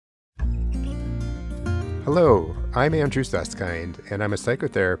Hello, I'm Andrew Suskind, and I'm a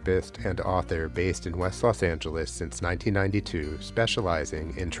psychotherapist and author based in West Los Angeles since 1992,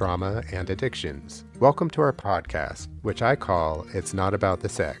 specializing in trauma and addictions. Welcome to our podcast, which I call It's Not About the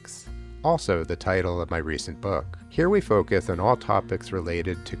Sex, also the title of my recent book. Here we focus on all topics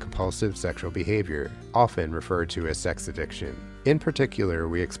related to compulsive sexual behavior, often referred to as sex addiction. In particular,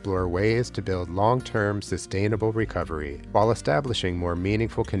 we explore ways to build long-term, sustainable recovery while establishing more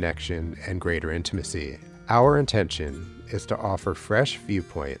meaningful connection and greater intimacy. Our intention is to offer fresh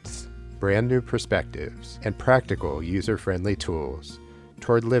viewpoints, brand new perspectives, and practical user-friendly tools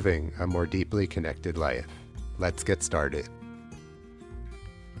toward living a more deeply connected life. Let's get started.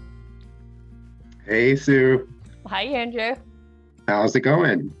 Hey, Sue. Hi, Andrew. How's it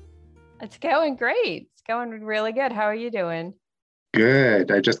going? It's going great. It's going really good. How are you doing? Good.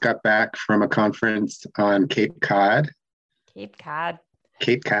 I just got back from a conference on Cape Cod. Cape Cod.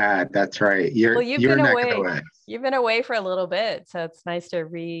 Cape Cod, that's right. You've you're been neck away. of the woods. You've been away for a little bit, so it's nice to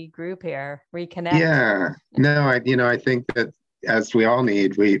regroup here, reconnect. Yeah. No, I think that as we all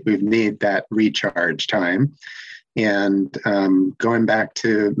need, we need that recharge time. And going back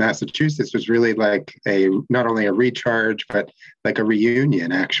to Massachusetts was really like not only a recharge, but like a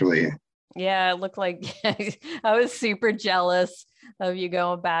reunion, actually. Yeah, it looked like I was super jealous of you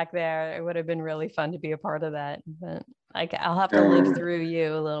going back there. It would have been really fun to be a part of that, but I'll have to live through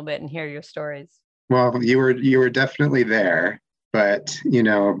you a little bit and hear your stories. Well, you were definitely there, but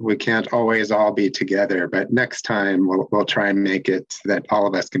we can't always all be together. But next time we'll try and make it so that all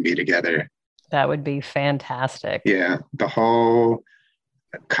of us can be together. That would be fantastic. Yeah, the whole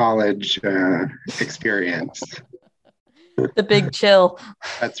college experience. The big chill.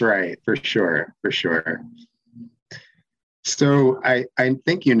 That's right, for sure. So I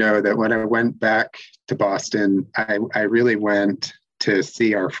think that when I went back to Boston, I really went to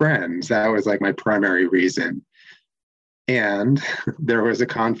see our friends. That was like my primary reason. And there was a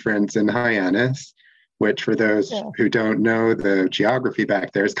conference in Hyannis, which for those who don't know the geography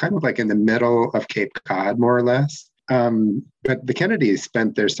back there, is kind of like in the middle of Cape Cod, more or less. But the Kennedys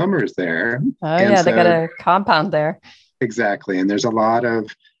spent their summers there. Oh, yeah, they got a compound there. Exactly. And there's a lot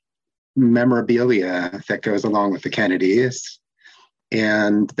of memorabilia that goes along with the Kennedys.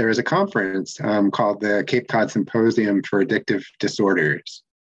 And there is a conference called the Cape Cod Symposium for Addictive Disorders.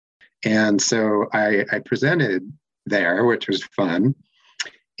 And so I presented there, which was fun.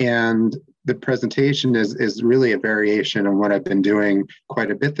 And the presentation is really a variation on what I've been doing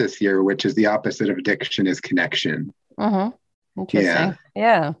quite a bit this year, which is the opposite of addiction is connection. Interesting.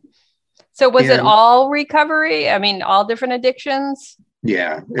 Yeah. So was it all recovery? I mean, all different addictions?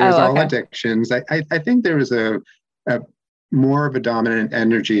 Yeah, it was all addictions. I think there was a more of a dominant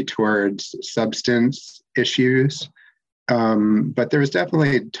energy towards substance issues. But there was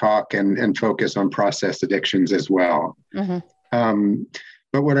definitely talk and focus on process addictions as well.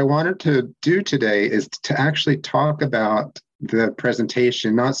 But what I wanted to do today is to actually talk about the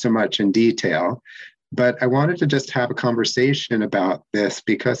presentation, not so much in detail, but I wanted to just have a conversation about this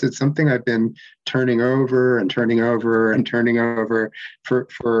because it's something I've been turning over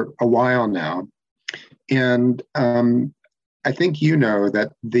for a while now. And I think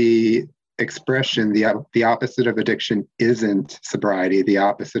that the expression, the opposite of addiction isn't sobriety, the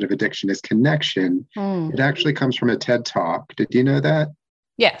opposite of addiction is connection. It actually comes from a TED Talk. Did you know that?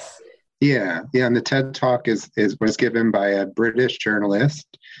 Yes. Yeah. And the TED Talk was given by a British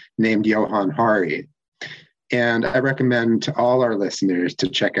journalist named Johann Hari. And I recommend to all our listeners to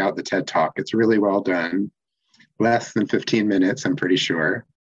check out the TED Talk. It's really well done. Less than 15 minutes, I'm pretty sure.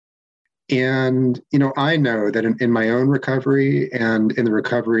 And, I know that in my own recovery and in the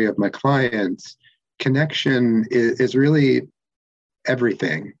recovery of my clients, connection is really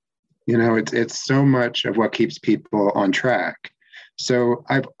everything. It's so much of what keeps people on track. So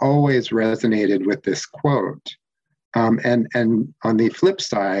I've always resonated with this quote. And on the flip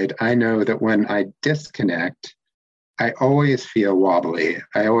side, I know that when I disconnect, I always feel wobbly.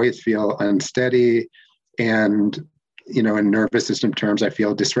 I always feel unsteady. And, in nervous system terms, I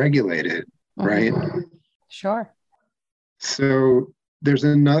feel dysregulated, right? Sure. So there's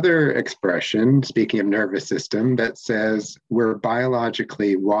another expression, speaking of nervous system, that says we're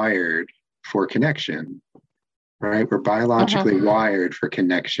biologically wired for connection, right? We're biologically wired for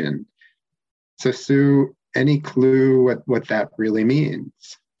connection. So Sue, any clue what that really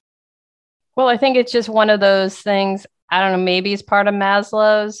means? Well, I think it's just one of those things. I don't know, maybe it's part of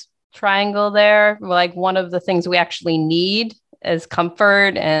Maslow's triangle there. Like one of the things we actually need is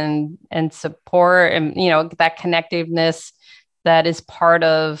comfort and support and, that connectiveness that is part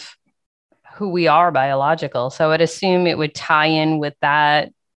of who we are biological. So I'd assume it would tie in with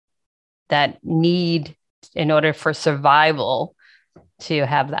that need in order for survival to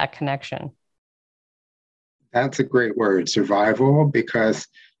have that connection. That's a great word, survival, because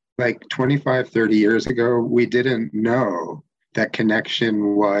like 25, 30 years ago, we didn't know that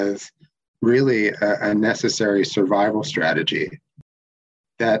connection was really a necessary survival strategy.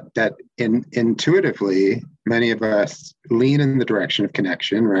 That intuitively, many of us lean in the direction of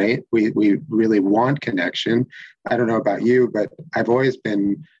connection, right? We really want connection. I don't know about you, but I've always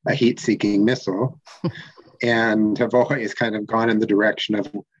been a heat-seeking missile and have always kind of gone in the direction of,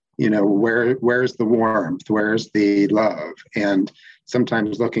 where's the warmth? Where's the love? And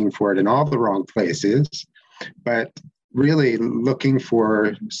sometimes looking for it in all the wrong places, but really looking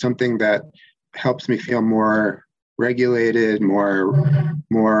for something that helps me feel more regulated,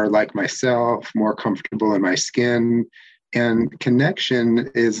 more like myself, more comfortable in my skin. And connection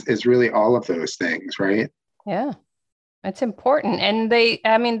is really all of those things, right? Yeah, it's important. And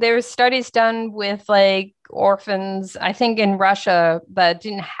there's studies done with like orphans, I think in Russia, that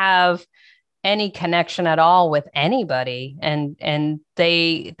didn't have any connection at all with anybody. And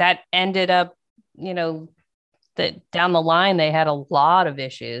that ended up, that down the line, they had a lot of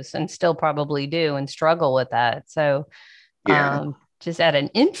issues and still probably do and struggle with that. So just at an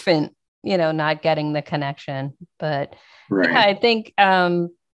infant, not getting the connection. But right. Yeah, I think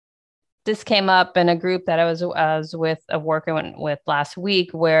this came up in a group that I was with, working with last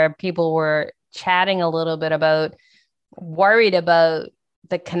week, where people were chatting a little bit worried about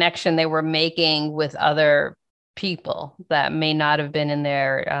the connection they were making with other people that may not have been in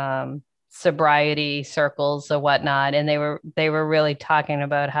their sobriety circles or whatnot. And they were really talking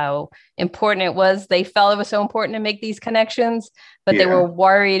about how important it was. They felt it was so important to make these connections, but they were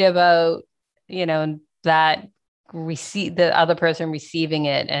worried about, that the other person receiving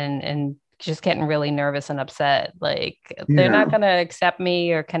it and just getting really nervous and upset. Like they're not going to accept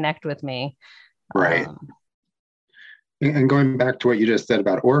me or connect with me. Right. And going back to what you just said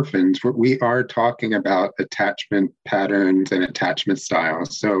about orphans, we are talking about attachment patterns and attachment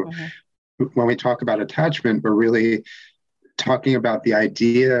styles. So when we talk about attachment, we're really talking about the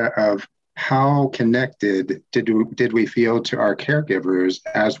idea of how connected did we feel to our caregivers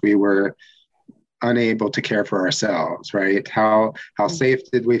as we were unable to care for ourselves, right? How safe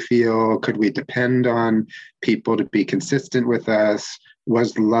did we feel? Could we depend on people to be consistent with us?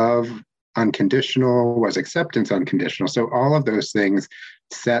 Was love unconditional? Was acceptance unconditional? So all of those things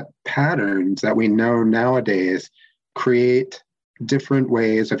set patterns that we know nowadays create different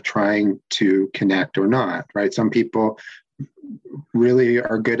ways of trying to connect or not, right? Some people really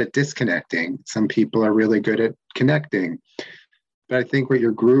are good at disconnecting. Some people are really good at connecting. But I think what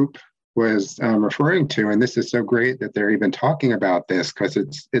your group was referring to, and this is so great that they're even talking about this, because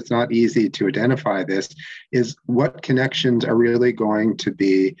it's not easy to identify this, is what connections are really going to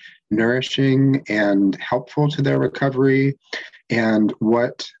be nourishing and helpful to their recovery, and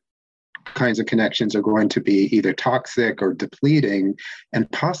what kinds of connections are going to be either toxic or depleting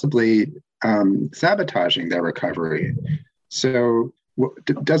and possibly sabotaging their recovery. So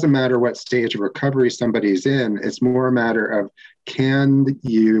it doesn't matter what stage of recovery somebody's in, it's more a matter of, can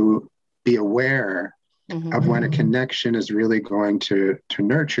you be aware of when a connection is really going to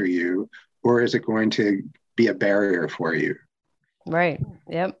nurture you, or is it going to be a barrier for you? Right.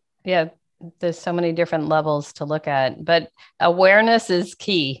 Yep. Yeah. There's so many different levels to look at, but awareness is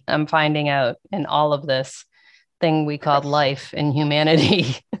key. I'm finding out in all of this thing we call life and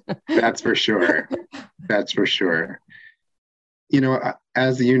humanity. That's for sure. That's for sure.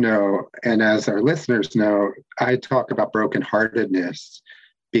 As you know, and as our listeners know, I talk about brokenheartedness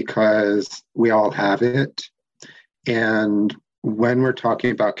because we all have it. And when we're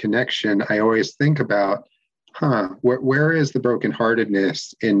talking about connection, I always think about, where is the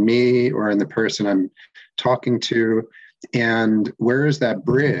brokenheartedness in me or in the person I'm talking to? And where is that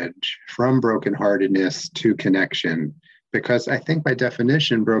bridge from brokenheartedness to connection? Because I think by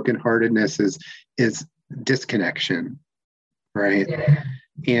definition, brokenheartedness is disconnection, right?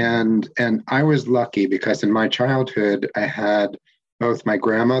 And I was lucky because in my childhood, I had both my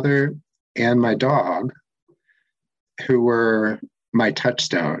grandmother and my dog, who were my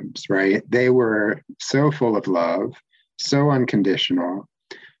touchstones, right? They were so full of love, so unconditional,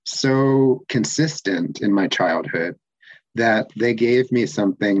 so consistent in my childhood, that they gave me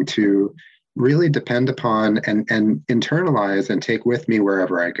something to really depend upon and internalize and take with me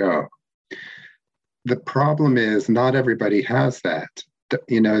wherever I go. The problem is not everybody has that.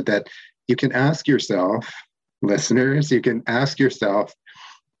 That you can ask yourself, listeners, you can ask yourself,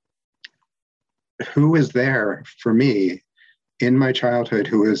 who is there for me in my childhood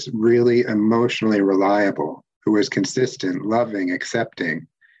who is really emotionally reliable, who is consistent, loving, accepting,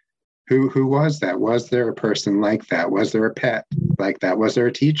 Who was that? Was there a person like that? Was there a pet like that? Was there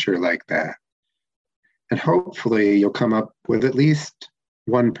a teacher like that? And hopefully you'll come up with at least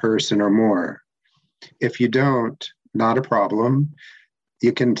one person or more. If you don't, not a problem.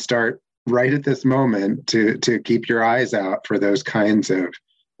 You can start right at this moment to keep your eyes out for those kinds of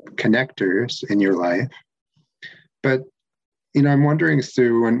connectors in your life. But I'm wondering,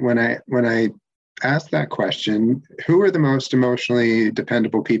 Sue, when I ask that question, who are the most emotionally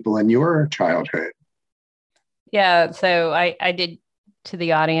dependable people in your childhood? Yeah, so I did, to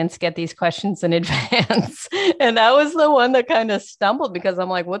the audience, get these questions in advance. And that was the one that kind of stumbled, because I'm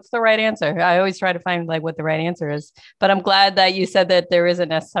like, what's the right answer? I always try to find like what the right answer is. But I'm glad that you said that there isn't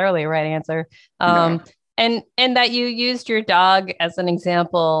necessarily a right answer. No. And that you used your dog as an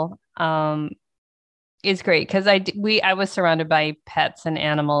example is great, because I was surrounded by pets and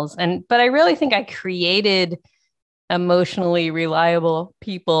animals, but I really think I created emotionally reliable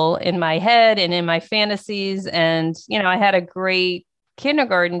people in my head and in my fantasies. And I had a great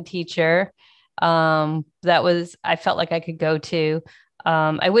kindergarten teacher I felt like I could go to.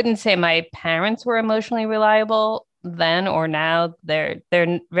 I wouldn't say my parents were emotionally reliable then or now. They're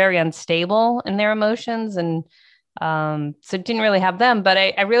very unstable in their emotions, and so didn't really have them. But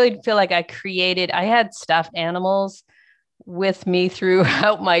I really feel like I had stuffed animals with me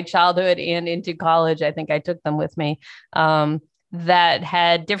throughout my childhood and into college. I think I took them with me, that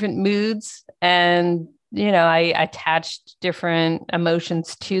had different moods, and I attached different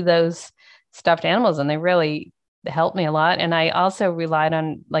emotions to those stuffed animals, and they really helped me a lot. And I also relied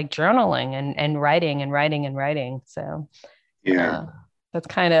on like journaling and writing. So Yeah.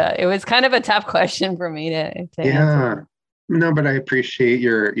 it was kind of a tough question for me to answer. No, but I appreciate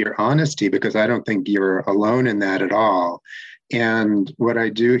your honesty, because I don't think you're alone in that at all. And what I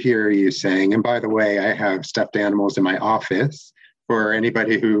do hear you saying, and by the way, I have stuffed animals in my office. For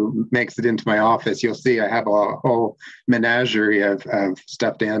anybody who makes it into my office, you'll see I have a whole menagerie of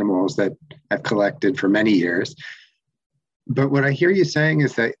stuffed animals that I've collected for many years. But what I hear you saying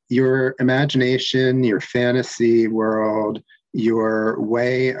is that your imagination, your fantasy world, your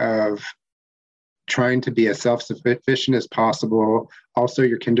way of trying to be as self-sufficient as possible. Also,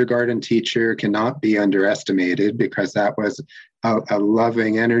 your kindergarten teacher cannot be underestimated, because that was a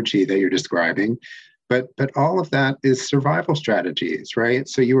loving energy that you're describing. But all of that is survival strategies, right?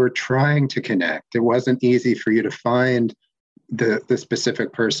 So you were trying to connect. It wasn't easy for you to find the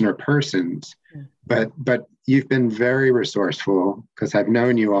specific person or persons, but you've been very resourceful, because I've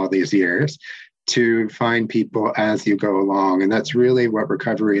known you all these years, to find people as you go along. And that's really what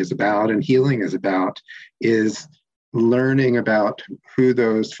recovery is about, and healing is about, is learning about who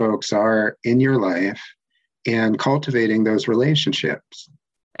those folks are in your life and cultivating those relationships.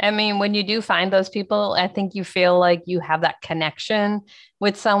 I mean, when you do find those people, I think you feel like you have that connection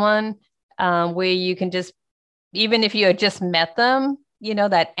with someone, where you can just, even if you had just met them,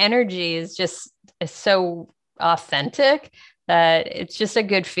 that energy is so authentic that it's just a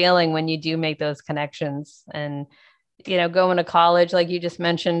good feeling when you do make those connections. And, going to college, like you just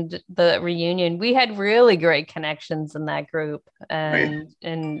mentioned, the reunion, we had really great connections in that group.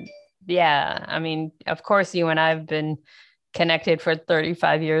 And yeah, I mean, of course, you and I have been connected for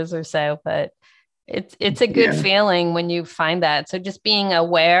 35 years or so, but it's a good feeling when you find that. So just being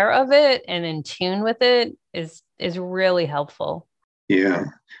aware of it and in tune with it is really helpful. Yeah.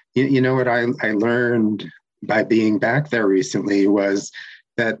 You know what I learned by being back there recently was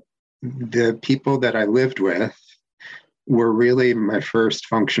that the people that I lived with were really my first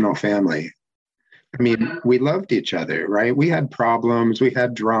functional family. I mean, we loved each other, right? We had problems, we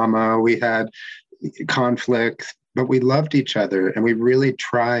had drama, we had conflicts, but we loved each other, and we really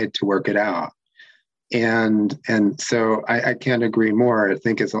tried to work it out. And so I can't agree more. I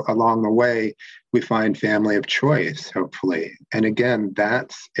think it's along the way we find family of choice, hopefully. And again,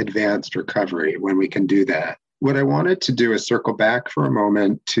 that's advanced recovery when we can do that. What I wanted to do is circle back for a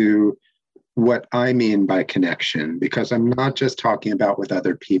moment to what I mean by connection, because I'm not just talking about with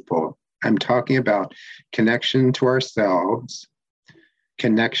other people. I'm talking about connection to ourselves,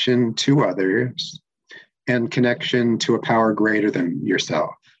 connection to others, and connection to a power greater than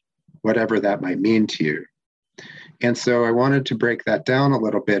yourself, whatever that might mean to you. And so I wanted to break that down a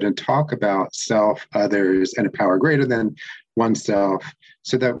little bit and talk about self, others, and a power greater than oneself,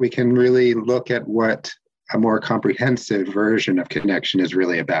 so that we can really look at what a more comprehensive version of connection is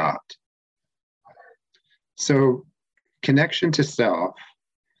really about. So connection to self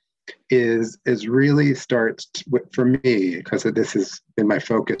is really starts for me, because this has been my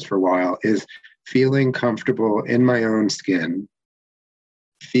focus for a while, is feeling comfortable in my own skin,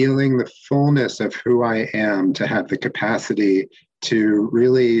 feeling the fullness of who I am, to have the capacity to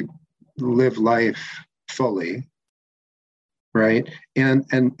really live life fully, right?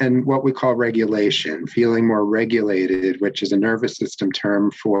 And what we call regulation, feeling more regulated, which is a nervous system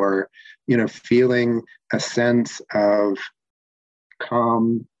term for, feeling a sense of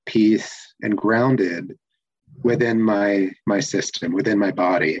calm, peace, and grounded within my system, within my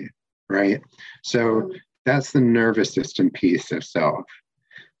body, right? So that's the nervous system piece of self.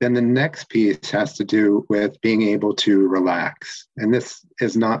 Then the next piece has to do with being able to relax. And this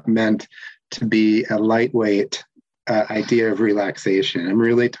is not meant to be a lightweight idea of relaxation. I'm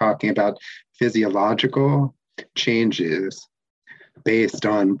really talking about physiological changes based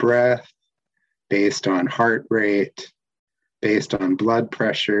on breath, based on heart rate, based on blood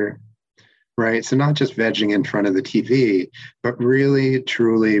pressure, right? So not just vegging in front of the TV, but really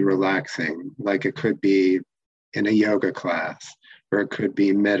truly relaxing, like it could be in a yoga class, or it could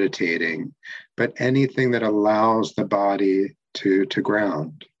be meditating, but anything that allows the body to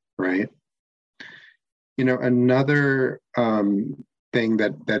ground, right? Another thing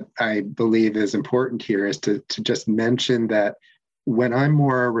that I believe is important here is to just mention that when I'm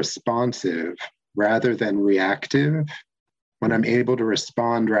more responsive rather than reactive, when I'm able to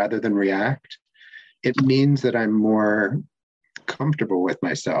respond rather than react, it means that I'm more comfortable with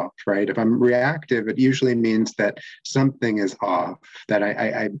myself, right? If I'm reactive, it usually means that something is off, that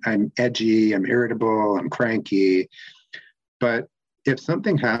I'm edgy, I'm irritable, I'm cranky. But if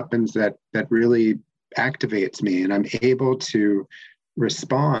something happens that really activates me and I'm able to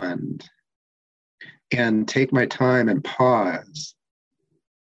respond and take my time and pause,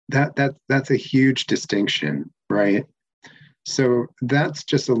 that's a huge distinction, right? So that's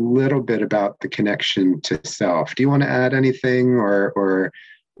just a little bit about the connection to self. Do you want to add anything or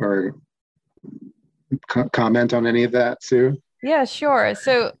comment on any of that, Sue? Yeah, sure.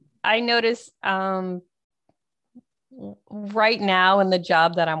 So I notice right now in the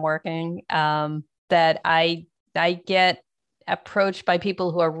job that I'm working, that I get approached by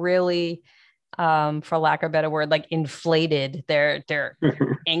people who are really, for lack of a better word, like inflated. They're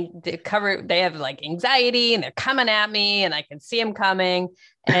covered. They have like anxiety, and they're coming at me, and I can see them coming.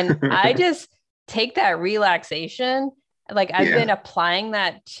 And I just take that relaxation. Like I've been applying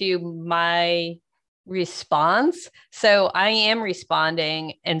that to my response. So I am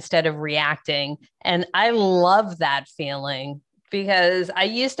responding instead of reacting. And I love that feeling because I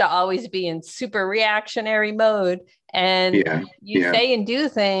used to always be in super reactionary mode, and you say and do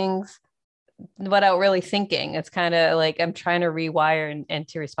things without really thinking. It's kind of like I'm trying to rewire and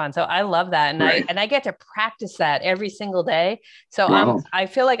to respond. So I love that. And I get to practice that every single day. So I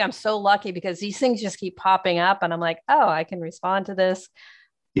feel like I'm so lucky because these things just keep popping up and I'm like, oh, I can respond to this.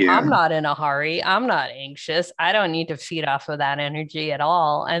 I'm not in a hurry. I'm not anxious. I don't need to feed off of that energy at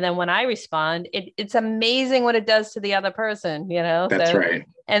all. And then when I respond, it's amazing what it does to the other person, That's right.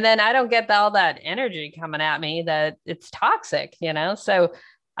 And then I don't get all that energy coming at me that it's toxic, So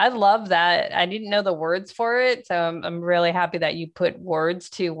I love that. I didn't know the words for it. So I'm really happy that you put words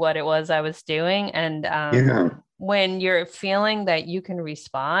to what it was I was doing. And when you're feeling that you can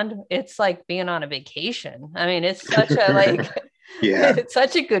respond, it's like being on a vacation. I mean, it's such a it's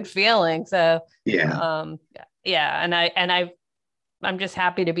such a good feeling. So and I'm just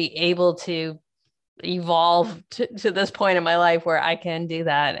happy to be able to evolve to this point in my life where I can do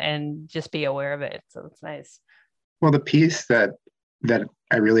that and just be aware of it. So it's nice. Well, the piece that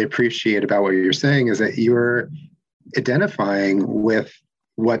I really appreciate about what you're saying is that you're identifying with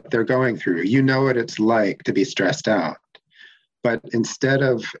what they're going through. You know what it's like to be stressed out. But instead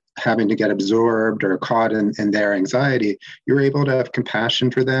of having to get absorbed or caught in their anxiety, you're able to have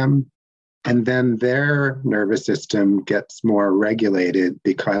compassion for them. And then their nervous system gets more regulated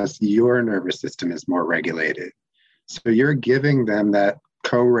because your nervous system is more regulated. So you're giving them that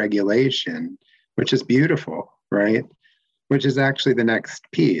co-regulation, which is beautiful, right? Which is actually the next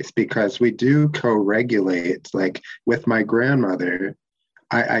piece, because we do co-regulate. Like with my grandmother,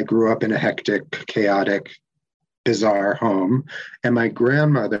 I grew up in a hectic, chaotic, bizarre home. And my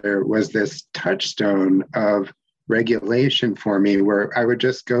grandmother was this touchstone of regulation for me, where I would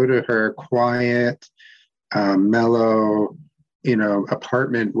just go to her quiet, mellow,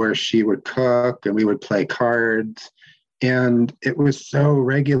 apartment where she would cook and we would play cards. And it was so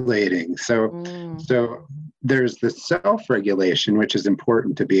regulating. So there's the self-regulation, which is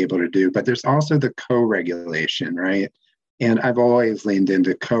important to be able to do, but there's also the co-regulation, right? And I've always leaned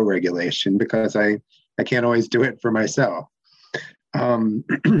into co-regulation because I can't always do it for myself.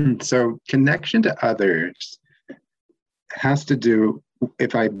 So connection to others has to do,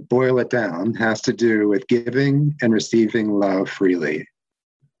 if I boil it down, has to do with giving and receiving love freely,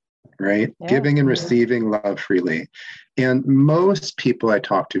 right? Yeah. Giving and receiving love freely. And most people I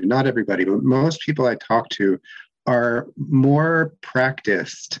talk to, not everybody, but most people I talk to are more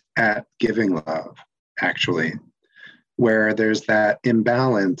practiced at giving love, actually, where there's that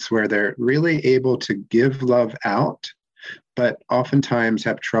imbalance where they're really able to give love out, but oftentimes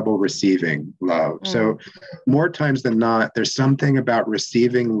have trouble receiving love. So more times than not, there's something about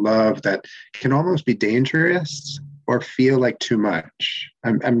receiving love that can almost be dangerous or feel like too much.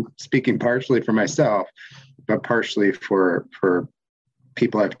 I'm speaking partially for myself, but partially for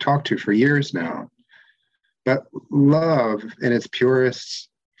people I've talked to for years now. But love in its purest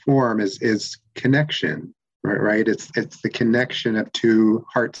form is connection, right? It's the connection of two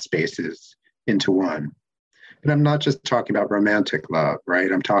heart spaces into one. And I'm not just talking about romantic love,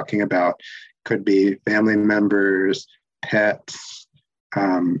 right? I'm talking about, could be family members, pets,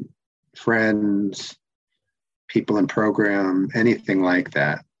 friends, people in program, anything like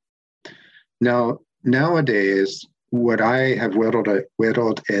that. Now, nowadays, what I have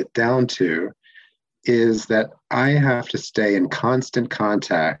whittled it down to is that I have to stay in constant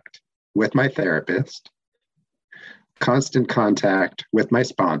contact with my therapist, constant contact with my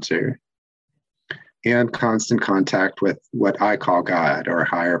sponsor, and constant contact with what I call God or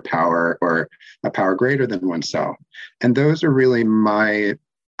higher power or a power greater than oneself. And those are really my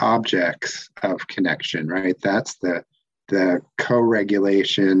objects of connection, right? That's the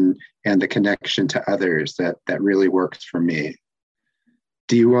co-regulation and the connection to others that really works for me.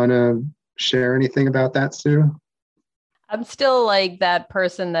 Do you want to share anything about that, Sue? I'm still like that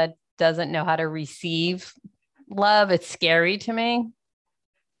person that doesn't know how to receive love. It's scary to me,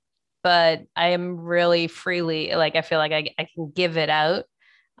 but I am really freely, like, I feel like I can give it out.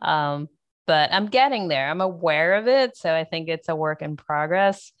 But I'm getting there. I'm aware of it. So I think it's a work in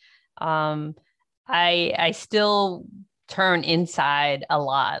progress. I still turn inside a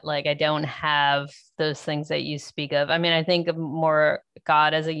lot. Like, I don't have those things that you speak of. I mean, I think of more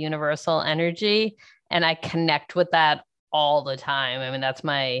God as a universal energy, and I connect with that all the time. I mean, that's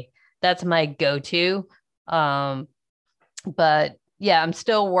my go-to. But yeah, I'm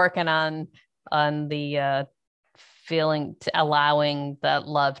still working on the feeling, to allowing that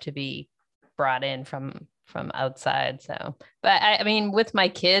love to be brought in from outside. So, but I mean, with my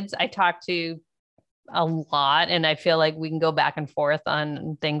kids, I talk to a lot, and I feel like we can go back and forth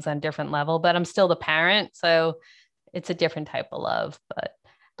on things on different level, but I'm still the parent. So it's a different type of love, but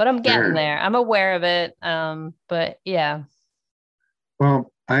I'm getting there. I'm aware of it. But yeah.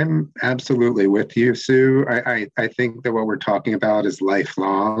 Well, I'm absolutely with you, Sue. I think that what we're talking about is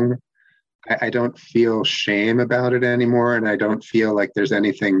lifelong. I don't feel shame about it anymore. And I don't feel like there's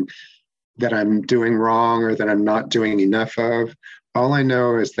anything that I'm doing wrong or that I'm not doing enough of. All I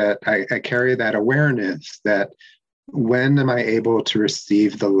know is that I carry that awareness that when am I able to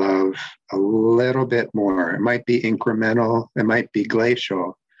receive the love a little bit more? It might be incremental, it might be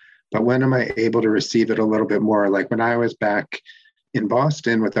glacial, but when am I able to receive it a little bit more? Like when I was back in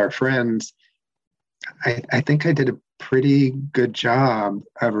Boston with our friends, I think I did a pretty good job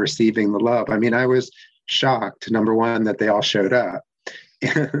of receiving the love. I mean, I was shocked, number one, that they all showed up.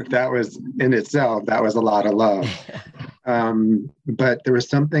 That was in itself, that was a lot of love. But there was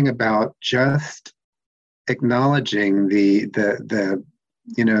something about just acknowledging the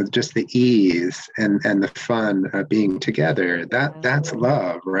just the ease and the fun of being together. That's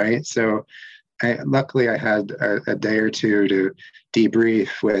love, right? So luckily I had a day or two to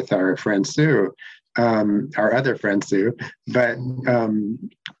debrief with our friend Sue, our other friend Sue,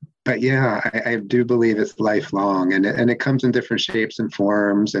 but yeah, I do believe it's lifelong, and it comes in different shapes and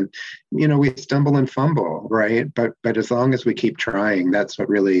forms, and we stumble and fumble, right? But as long as we keep trying, that's what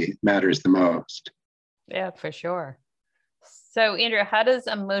really matters the most. Yeah, for sure. So, Andrew, how does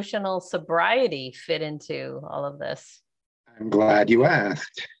emotional sobriety fit into all of this? I'm glad you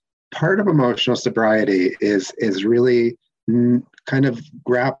asked. Part of emotional sobriety is really kind of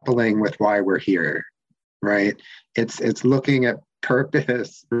grappling with why we're here, right? It's looking at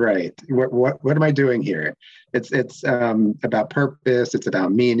purpose, right? What am I doing here? It's about purpose. It's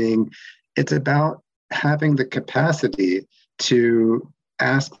about meaning. It's about having the capacity to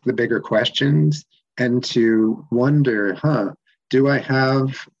ask the bigger questions and to wonder, do I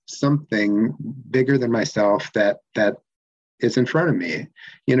have something bigger than myself that is in front of me?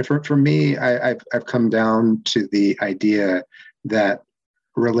 For me, I've come down to the idea that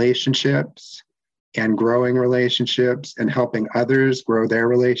relationships and growing relationships and helping others grow their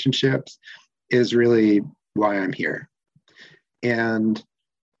relationships is really why I'm here. And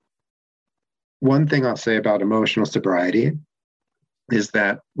one thing I'll say about emotional sobriety is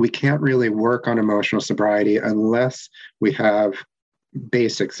that we can't really work on emotional sobriety unless we have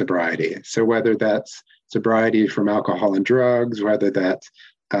basic sobriety. So whether that's sobriety from alcohol and drugs, whether that's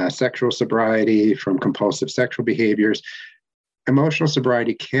sexual sobriety from compulsive sexual behaviors, emotional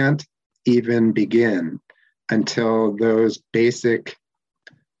sobriety can't even begin until those basic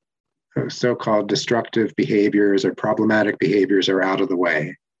so-called destructive behaviors or problematic behaviors are out of the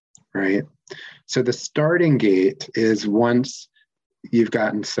way, right? So the starting gate is once you've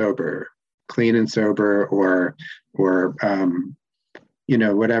gotten sober, clean and sober, or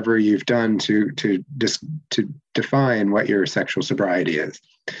whatever you've done to define what your sexual sobriety is.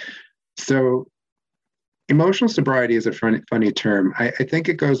 So emotional sobriety is a funny term. I think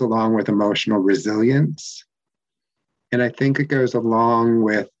it goes along with emotional resilience. And I think it goes along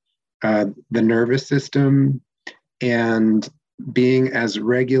with the nervous system and being as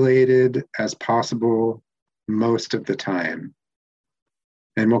regulated as possible most of the time.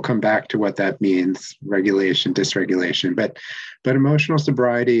 And we'll come back to what that means, regulation, dysregulation. But emotional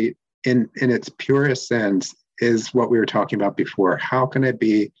sobriety in its purest sense is what we were talking about before. How can I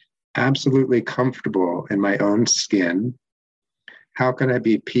be absolutely comfortable in my own skin? How can I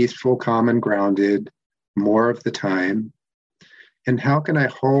be peaceful, calm, and grounded more of the time? And how can I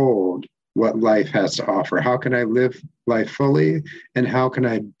hold what life has to offer? How can I live life fully? And how can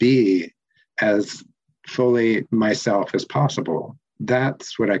I be as fully myself as possible?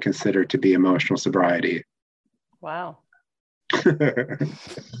 That's what I consider to be emotional sobriety. Wow.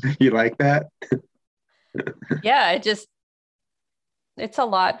 You like that? Yeah, it's a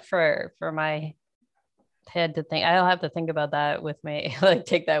lot for my head to think. I'll have to think about that with me, like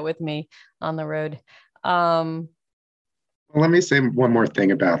take that with me on the road. Let me say one more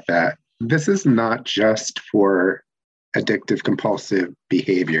thing about that. This is not just for addictive compulsive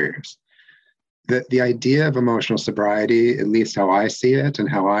behaviors. The idea of emotional sobriety, at least how I see it and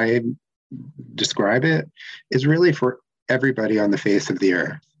how I describe it, is really for everybody on the face of the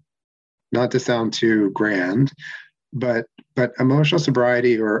earth. Not to sound too grand, but emotional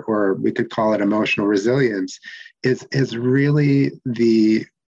sobriety, or we could call it emotional resilience, is really the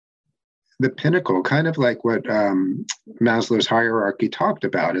pinnacle, kind of like what Maslow's hierarchy talked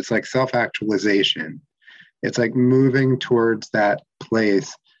about. It's like self-actualization. It's like moving towards that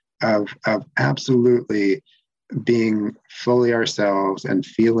place of absolutely being fully ourselves and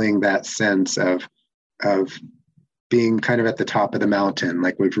feeling that sense of being kind of at the top of the mountain,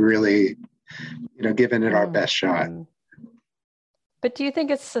 like we've really, given it our best shot. But do you think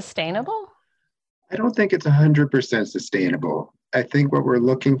it's sustainable? I don't think it's 100% sustainable. I think what we're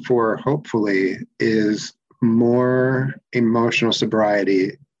looking for, hopefully, is more emotional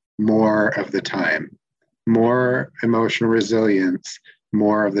sobriety more of the time, more emotional resilience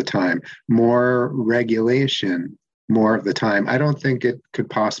more of the time, more regulation more of the time. I don't think it could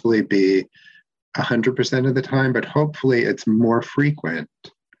possibly be 100% of the time, but hopefully it's more frequent,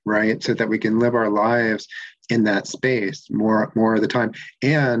 right? So that we can live our lives in that space more of the time.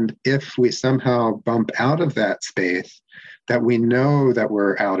 And if we somehow bump out of that space, that we know that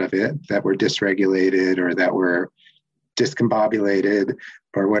we're out of it, that we're dysregulated or that we're discombobulated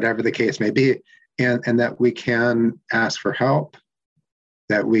or whatever the case may be, and that we can ask for help,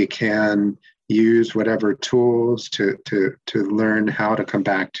 that we can use whatever tools to learn how to come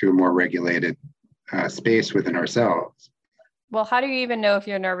back to a more regulated space within ourselves. Well, how do you even know if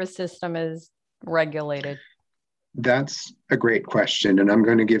your nervous system is regulated? That's a great question, and I'm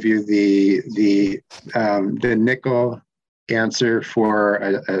going to give you the nickel answer for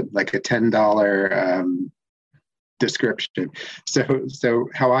a $10 description. So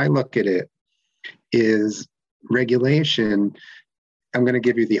how I look at it is regulation. I'm going to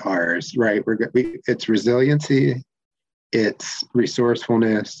give you the R's, right? It's resiliency, it's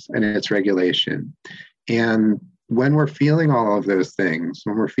resourcefulness, and it's regulation. And when we're feeling all of those things,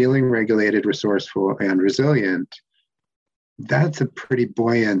 when we're feeling regulated, resourceful, and resilient, that's a pretty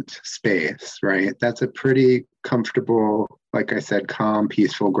buoyant space, right? That's a pretty comfortable, like I said, calm,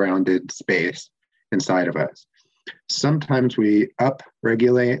 peaceful, grounded space inside of us. Sometimes we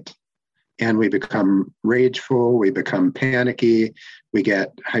up-regulate and we become rageful, we become panicky, we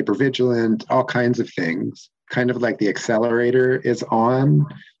get hypervigilant, all kinds of things, kind of like the accelerator is on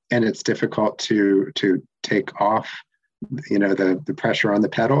and it's difficult to take off, the pressure on the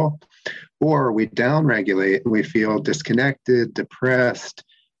pedal, or we downregulate and we feel disconnected, depressed,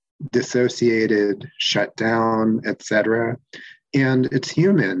 dissociated, shut down, etc. And it's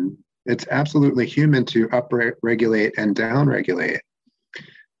human. It's absolutely human to upregulate and downregulate.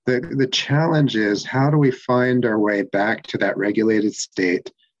 The challenge is, how do we find our way back to that regulated state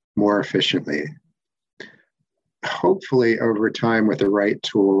more efficiently? hopefully over time with the right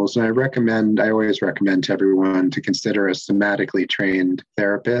tools. And I always recommend to everyone to consider a somatically trained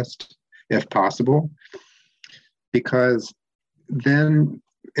therapist if possible, because then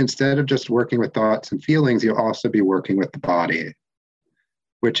instead of just working with thoughts and feelings, you'll also be working with the body,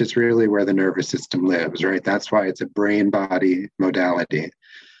 which is really where the nervous system lives, right? That's why it's a brain-body modality.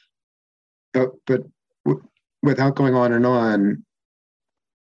 But without going on and on,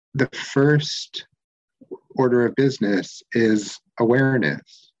 the first order of business is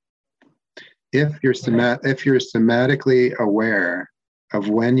awareness. If you're somatically aware of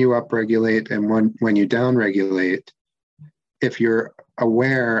when you upregulate and when you downregulate, if you're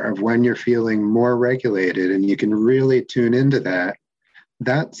aware of when you're feeling more regulated and you can really tune into that,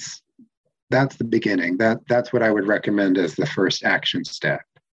 that's the beginning. That's what I would recommend as the first action step.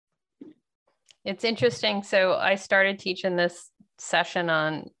 It's interesting. So I started teaching this session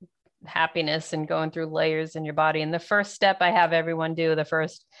on happiness and going through layers in your body. And the first step I have everyone do, the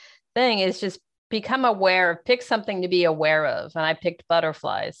first thing is just become aware, pick something to be aware of. And I picked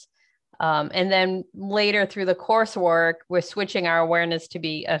butterflies. And then later through the coursework, we're switching our awareness to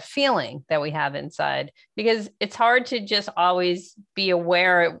be a feeling that we have inside, because it's hard to just always be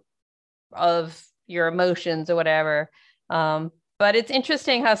aware of your emotions or whatever. But it's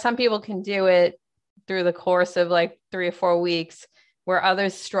interesting how some people can do it through the course of like 3 or 4 weeks, where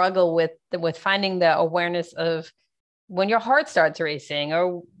others struggle with finding the awareness of when your heart starts racing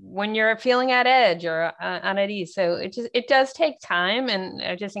or when you're feeling at edge or on at ease. So it does take time. And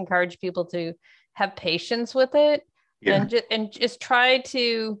I just encourage people to have patience with it. Yeah. and just try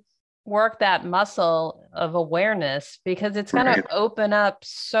to work that muscle of awareness, because it's going to open up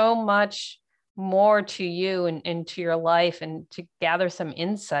so much more to you and into your life, and to gather some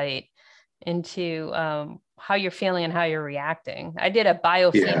insight into how you're feeling and how you're reacting. I did a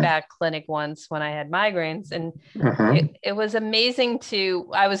biofeedback clinic once when I had migraines, and it was amazing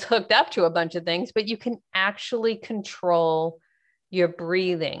I was hooked up to a bunch of things, but you can actually control your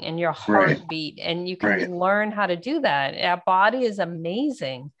breathing and your heartbeat, and you can learn how to do that. Our body is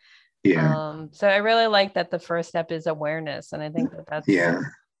amazing. Yeah. So I really like that the first step is awareness. And I think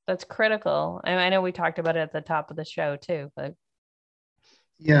that's critical. And I know we talked about it at the top of the show too, but.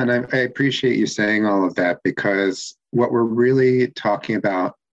 Yeah, and I appreciate you saying all of that, because what we're really talking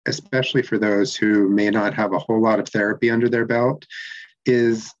about, especially for those who may not have a whole lot of therapy under their belt,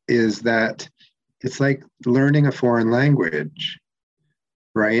 is that it's like learning a foreign language,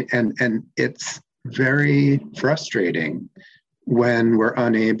 right? And it's very frustrating when we're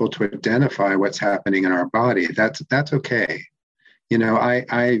unable to identify what's happening in our body. That's okay. You know,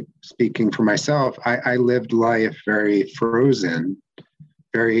 I speaking for myself, I lived life very frozen,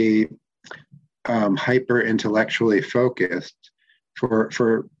 very hyper intellectually focused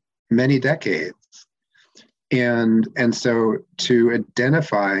for many decades. And so to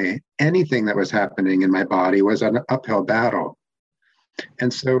identify anything that was happening in my body was an uphill battle.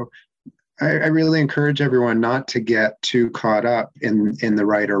 And so I really encourage everyone not to get too caught up in the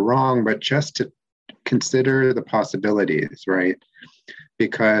right or wrong, but just to consider the possibilities, right?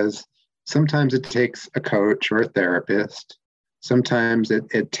 Because sometimes it takes a coach or a therapist. Sometimes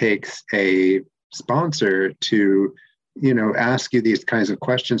it takes a sponsor to, ask you these kinds of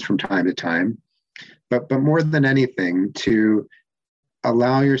questions from time to time. But more than anything, to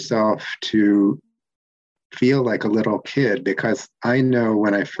allow yourself to feel like a little kid, because I know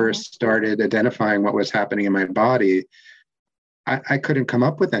when I first started identifying what was happening in my body, I couldn't come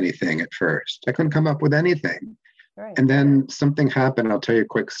up with anything at first. I couldn't come up with anything. Right. And then something happened. I'll tell you a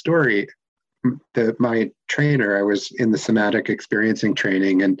quick story. My trainer, I was in the somatic experiencing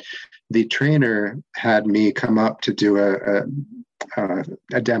training, and the trainer had me come up to do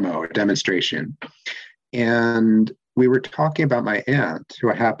a demonstration. And we were talking about my aunt, who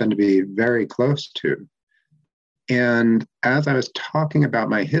I happened to be very close to. And as I was talking about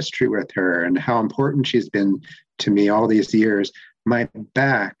my history with her and how important she's been to me all these years, my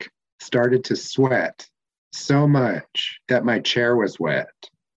back started to sweat so much that my chair was wet.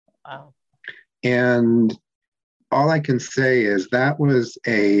 Wow. And all I can say is that was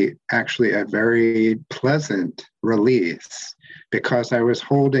actually a very pleasant release, because I was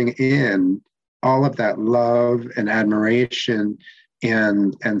holding in all of that love and admiration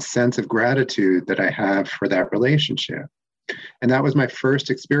and sense of gratitude that I have for that relationship. And that was my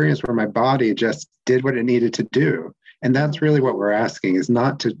first experience where my body just did what it needed to do. And that's really what we're asking, is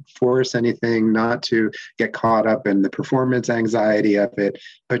not to force anything, not to get caught up in the performance anxiety of it,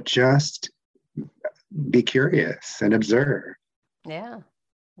 but just be curious and observe. Yeah.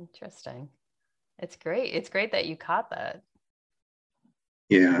 Interesting. It's great. It's great that you caught that.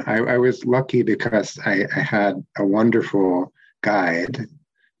 Yeah, I was lucky because I had a wonderful guide,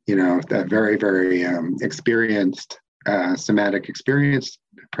 a very, very experienced, somatic experienced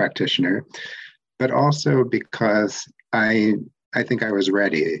practitioner, but also because I think I was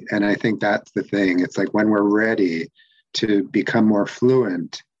ready. And I think that's the thing. It's like when we're ready to become more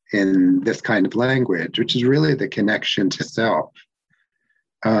fluent in this kind of language, which is really the connection to self,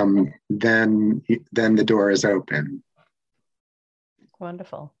 then the door is open.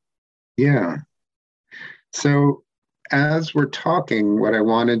 Wonderful. Yeah. So as we're talking, what I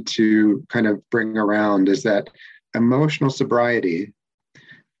wanted to kind of bring around is that emotional sobriety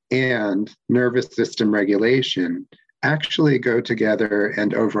and nervous system regulation actually go together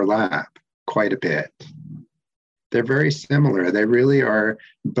and overlap quite a bit. They're very similar. They really are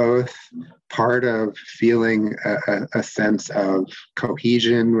both part of feeling a sense of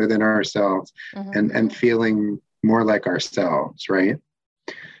cohesion within ourselves, and feeling more like ourselves, right?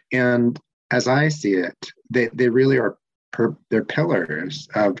 And as I see it, they really are they're pillars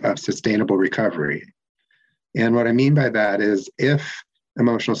of sustainable recovery. And what I mean by that is if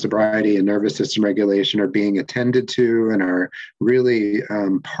emotional sobriety and nervous system regulation are being attended to and are really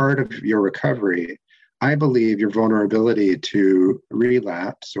part of your recovery, I believe your vulnerability to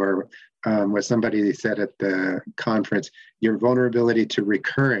relapse, or what somebody said at the conference, your vulnerability to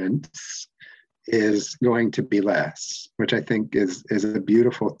recurrence is going to be less, which I think is a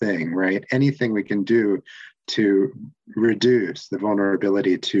beautiful thing, right? Anything we can do to reduce the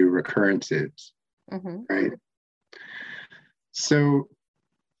vulnerability to recurrences, right? So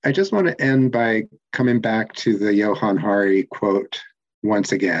I just want to end by coming back to the Johann Hari quote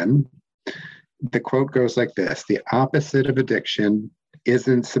once again. The quote goes like this: the opposite of addiction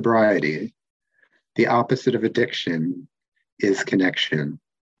isn't sobriety. The opposite of addiction is connection.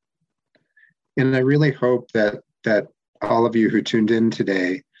 And I really hope that all of you who tuned in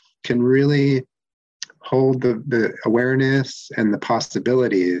today can really hold the awareness and the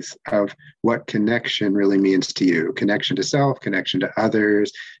possibilities of what connection really means to you. Connection to self, connection to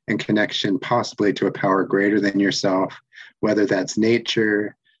others, and connection possibly to a power greater than yourself, whether that's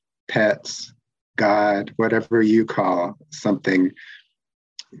nature, pets, God, whatever you call something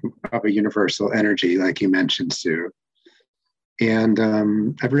of a universal energy, like you mentioned, Sue. And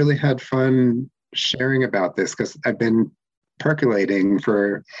I've really had fun sharing about this because I've been percolating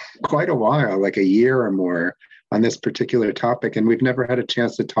for quite a while, like a year or more, on this particular topic, and we've never had a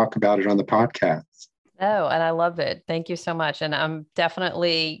chance to talk about it on the podcast. Oh, and I love it. Thank you so much. And I'm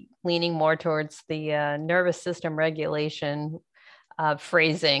definitely leaning more towards the nervous system regulation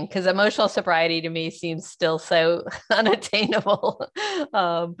phrasing, because emotional sobriety to me seems still so unattainable.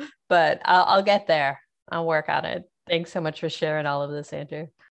 But I'll get there. I'll work on it. Thanks so much for sharing all of this, Andrew.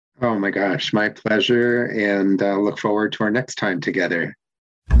 Oh my gosh, my pleasure, and look forward to our next time together.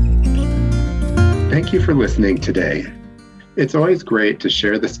 Thank you for listening today. It's always great to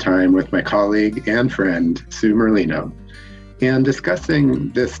share this time with my colleague and friend, Sue Merlino, and discussing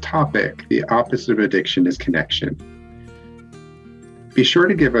this topic, the opposite of addiction is connection. Be sure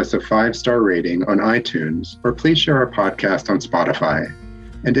to give us a 5-star rating on iTunes, or please share our podcast on Spotify.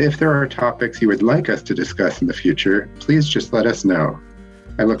 And if there are topics you would like us to discuss in the future, please just let us know.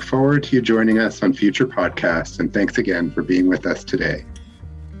 I look forward to you joining us on future podcasts, and thanks again for being with us today.